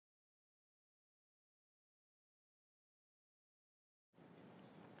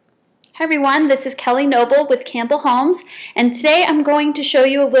Hi everyone, this is Kelly Noble with Campbellhomes, and today I'm going to show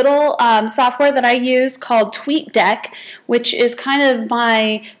you a little software that I use called Tweetdeck, which is kind of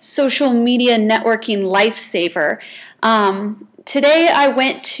my social media networking lifesaver. Today I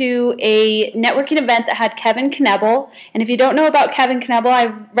went to a networking event that had Campbell, and if you don't know about Campbell,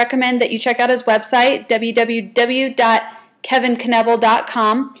 I recommend that you check out his website,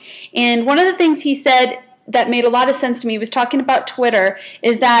 www.kevincannebel.com. And one of the things he said that made a lot of sense to me was talking about Twitter,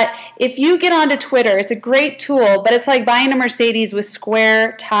 is that if you get onto Twitter, it's a great tool, but it's like buying a Mercedes with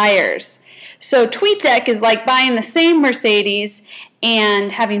square tires. So Tweetdeck is like buying the same Mercedes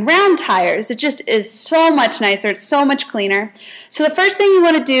and having round tires. It just is so much nicer. It's so much cleaner. So the first thing you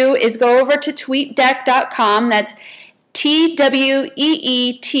want to do is go over to tweetdeck.com. That's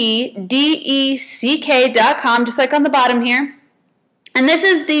tweetdeck.com, just like on the bottom here. And this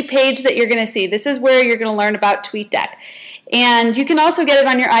is the page that you're going to see. This is where you're going to learn about Tweetdeck. And you can also get it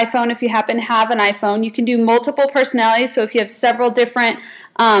on your iPhone if you happen to have an iPhone. You can do multiple personalities, so if you have several different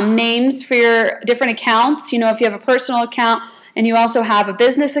names for your different accounts, if you have a personal account and you also have a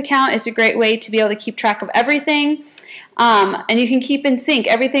business account, it's a great way to be able to keep track of everything. And you can keep in sync.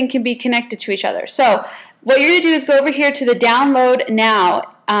 Everything can be connected to each other. So what you're going to do is go over here to the download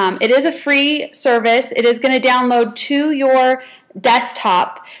now. It is a free service. It is going to download to your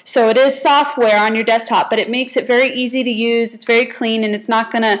desktop. So it is software on your desktop, but it makes it very easy to use. It's very clean, and it's not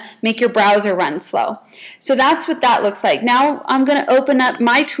going to make your browser run slow. So that's what that looks like. Now I'm going to open up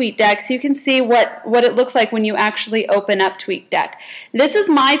my Tweetdeck so you can see what it looks like when you actually open up Tweetdeck. This is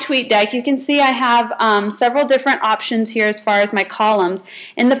my Tweetdeck. You can see I have several different options here as far as my columns.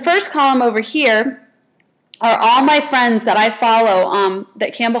 In the first column over here are all my friends that I follow,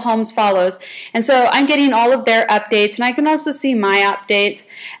 that Campbellhomes follows. And so I'm getting all of their updates, and I can also see my updates.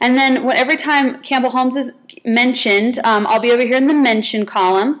 And then every time Campbellhomes is mentioned, I'll be over here in the mention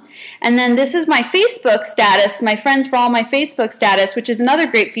column. And then this is my Facebook status, my friends for all my Facebook status, which is another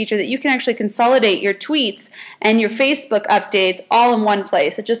great feature that you can actually consolidate your tweets and your Facebook updates all in one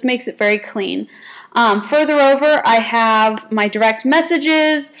place. It just makes it very clean. Further over, I have my direct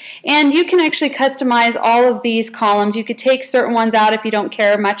messages, and you can actually customize all of these columns. You could take certain ones out if you don't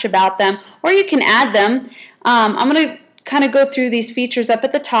care much about them, or you can add them. I'm going to kind of go through these features up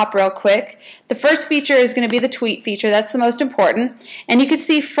at the top real quick. The first feature is going to be the tweet feature. That's the most important. And you can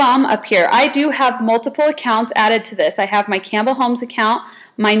see from up here, I do have multiple accounts added to this. I have my Campbellhomes account,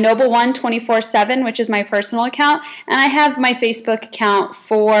 my Noble One 24/7, which is my personal account, and I have my Facebook account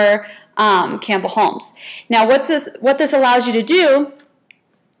for Campbellhomes. Now what this allows you to do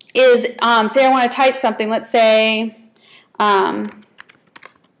is, say I want to type something, let's say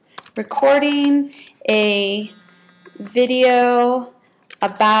recording a video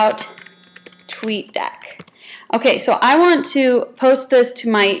about Tweetdeck. Okay, so I want to post this to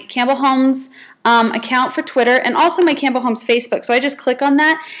my Campbellhomes account for Twitter and also my Campbellhomes Facebook. So I just click on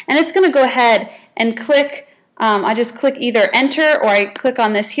that, and it's going to go ahead and click. I just click either enter, or I click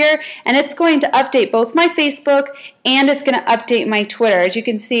on this here, and it's going to update both my Facebook and it's going to update my Twitter. As you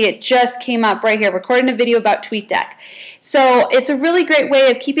can see, it just came up right here, recording a video about Tweetdeck. So it's a really great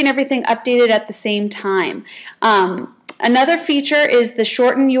way of keeping everything updated at the same time. Another feature is the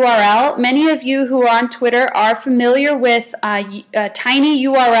shortened URL. Many of you who are on Twitter are familiar with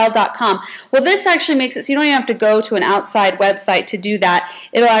tinyurl.com. Well, this actually makes it so you don't even have to go to an outside website to do that.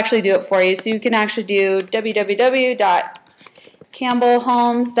 It'll actually do it for you. So you can actually do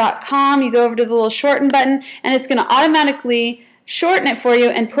www.campbellhomes.com. You go over to the little shorten button, and it's going to automatically shorten it for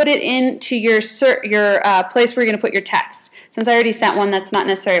you and put it into your place where you're going to put your text. Since I already sent one, that's not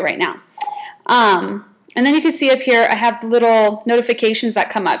necessary right now. And then you can see up here I have the little notifications that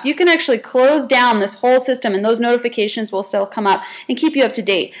come up. You can actually close down this whole system, and those notifications will still come up and keep you up to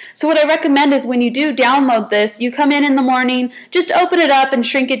date. So what I recommend is when you do download this, you come in the morning, just open it up and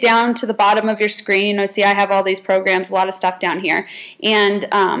shrink it down to the bottom of your screen. See, I have all these programs, a lot of stuff down here.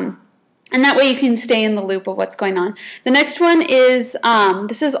 And that way you can stay in the loop of what's going on. The next one is,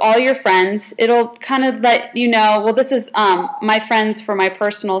 this is all your friends. It'll kind of let you know, well, this is my friends for my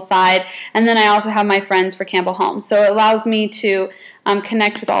personal side, and then I also have my friends for Campbellhomes. So it allows me to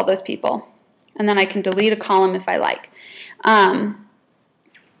connect with all those people. And then I can delete a column if I like. I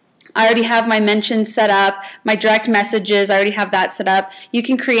already have my mentions set up, my direct messages, I already have that set up. You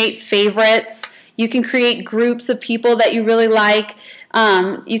can create favorites. You can create groups of people that you really like.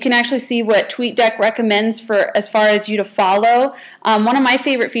 You can actually see what Tweetdeck recommends for as far as you to follow. One of my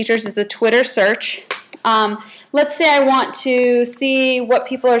favorite features is the Twitter search. Let's say I want to see what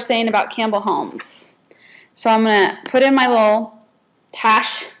people are saying about Campbellhomes. So I'm going to put in my little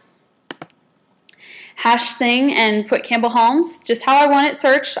hash thing and put Campbell Homes, just how I want it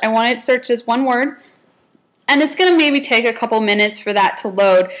searched. I want it searched as one word. And it's going to maybe take a couple minutes for that to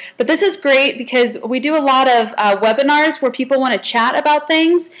load. But this is great because we do a lot of webinars where people want to chat about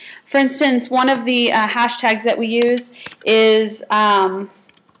things. For instance, one of the hashtags that we use is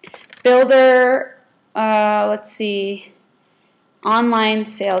builder, let's see, online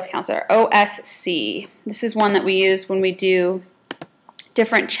sales counselor, OSC. This is one that we use when we do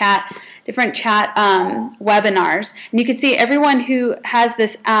different chat webinars. And you can see everyone who has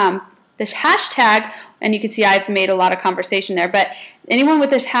this this hashtag, and you can see I've made a lot of conversation there, but anyone with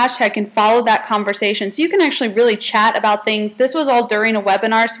this hashtag can follow that conversation. So you can actually really chat about things. This was all during a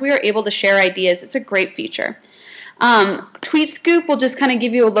webinar, so we were able to share ideas. It's a great feature. Tweet Scoop will just kind of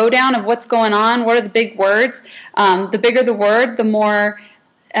give you a lowdown of what's going on, what are the big words. The bigger the word, the more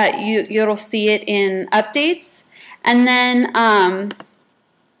you'll see it in updates. And then,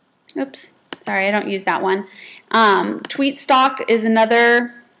 oops, sorry, I don't use that one. Tweet Stock is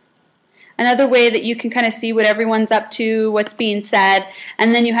another way that you can kind of see what everyone's up to, what's being said,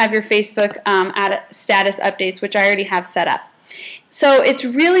 and then you have your Facebook status updates, which I already have set up. So it's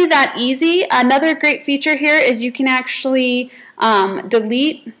really that easy. Another great feature here is you can actually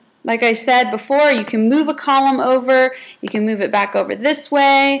delete, like I said before, you can move a column over, you can move it back over this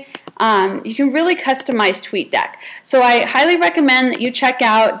way. You can really customize TweetDeck. So I highly recommend that you check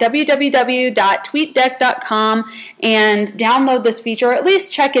out www.tweetdeck.com and download this feature, or at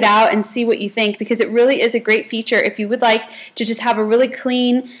least check it out and see what you think, because it really is a great feature if you would like to just have a really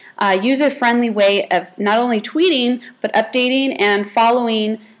clean, user-friendly way of not only tweeting, but updating and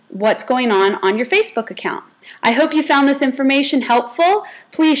following what's going on your Facebook account. I hope you found this information helpful.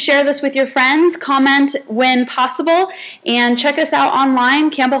 Please share this with your friends, comment when possible, and check us out online,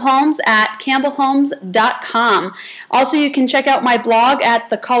 Campbell Homes, at campbellhomes.com. Also, you can check out my blog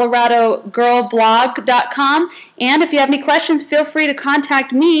at thecoloradogirlblog.com. And if you have any questions, feel free to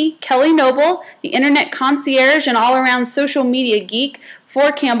contact me, Kelly Noble, the Internet Concierge and all-around social media geek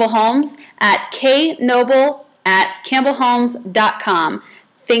for Campbell Homes, at knoble@campbellhomes.com.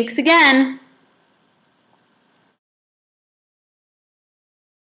 Thanks again.